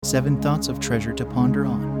7 thoughts of treasure to ponder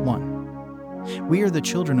on. 1. We are the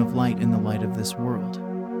children of light in the light of this world.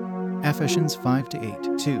 Ephesians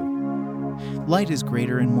 5-8. 2. Light is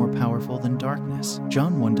greater and more powerful than darkness.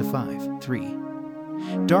 John 1-5. 3.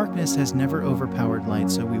 Darkness has never overpowered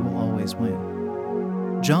light, so we will always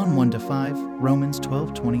win. John 1-5. Romans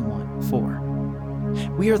 12:21. 4.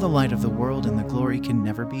 We are the light of the world, and the glory can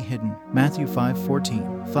never be hidden. Matthew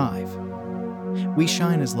 5:14. 5. We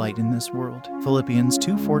shine as light in this world. Philippians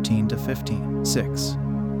 2:14-15. 6.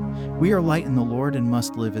 We are light in the Lord and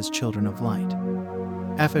must live as children of light.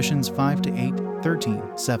 Ephesians 5-8, 13,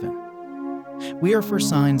 7. We are for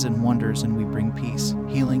signs and wonders, and we bring peace,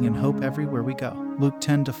 healing, and hope everywhere we go. Luke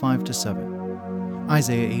 10:5-7.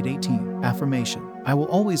 Isaiah 8:18. Affirmation. I will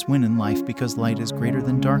always win in life because light is greater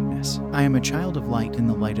than darkness. I am a child of light in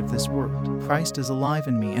the light of this world. Christ is alive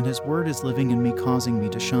in me, and His Word is living in me, causing me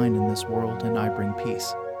to shine in this world, and I bring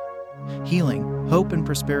peace, healing, hope, and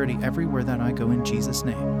prosperity everywhere that I go, in Jesus'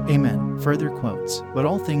 name. Amen. Further quotes. But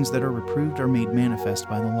all things that are reproved are made manifest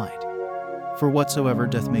by the light. For whatsoever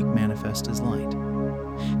doth make manifest is light.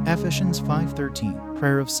 Ephesians 5:13.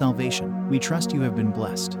 Prayer of salvation. We trust you have been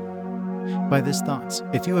blessed by these thoughts.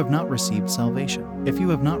 If you have not received salvation, if you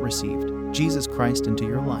have not received Jesus Christ into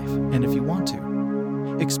your life, and if you want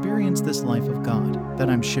to experience this life of God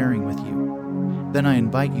that I'm sharing with you, then I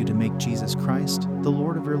invite you to make Jesus Christ the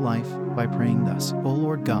Lord of your life by praying thus. O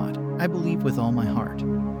Lord God, I believe with all my heart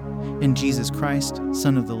in Jesus Christ,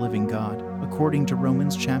 Son of the living God, according to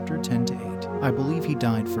Romans chapter 10-8. I believe He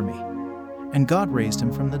died for me, and God raised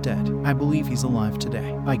Him from the dead. I believe He's alive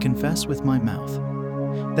today. I confess with my mouth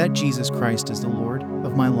that Jesus Christ is the Lord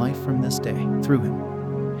of my life from this day. Through Him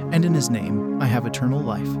and in His name, I have eternal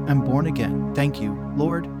life. I'm born again. Thank you,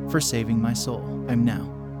 Lord, for saving my soul. I'm now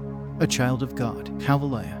a child of God.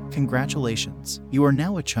 Hallelujah. Congratulations. You are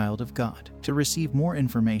now a child of God. To receive more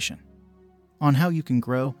information on how you can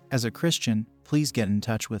grow as a Christian, please get in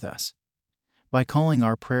touch with us by calling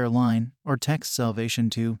our prayer line or text salvation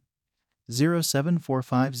to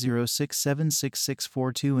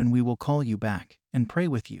 074506766642, and we will call you back and pray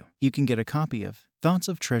with you. You can get a copy of Thoughts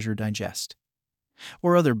of Treasure Digest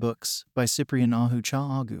or other books by Cyprian Ahu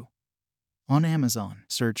Cha Agu on Amazon.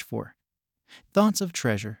 Search for Thoughts of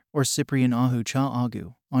Treasure or Cyprian Ahu Cha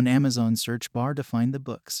Agu on Amazon search bar to find the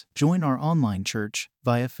books. Join our online church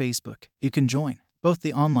via Facebook. You can join both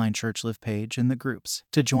the online Church Live page and the groups.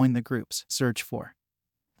 To join the groups, search for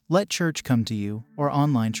Let Church Come to You or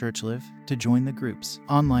Online Church Live to join the groups.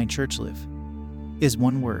 Online Church Live is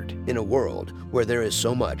one word. In a world where there is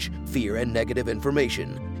so much fear and negative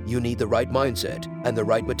information, you need the right mindset and the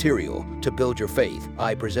right material to build your faith.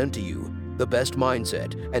 I present to you the best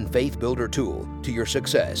mindset and faith builder tool to your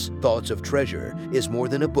success. Thoughts of Treasure is more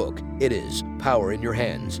than a book. It is power in your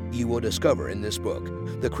hands. You will discover in this book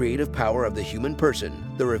the creative power of the human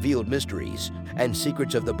person, the revealed mysteries and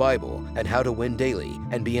secrets of the Bible, and how to win daily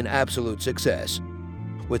and be an absolute success.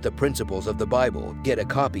 With the principles of the Bible, get a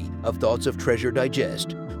copy of Thoughts of Treasure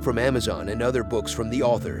Digest from Amazon and other books from the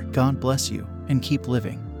author. God bless you and keep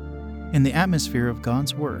living in the atmosphere of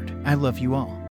God's Word. I love you all.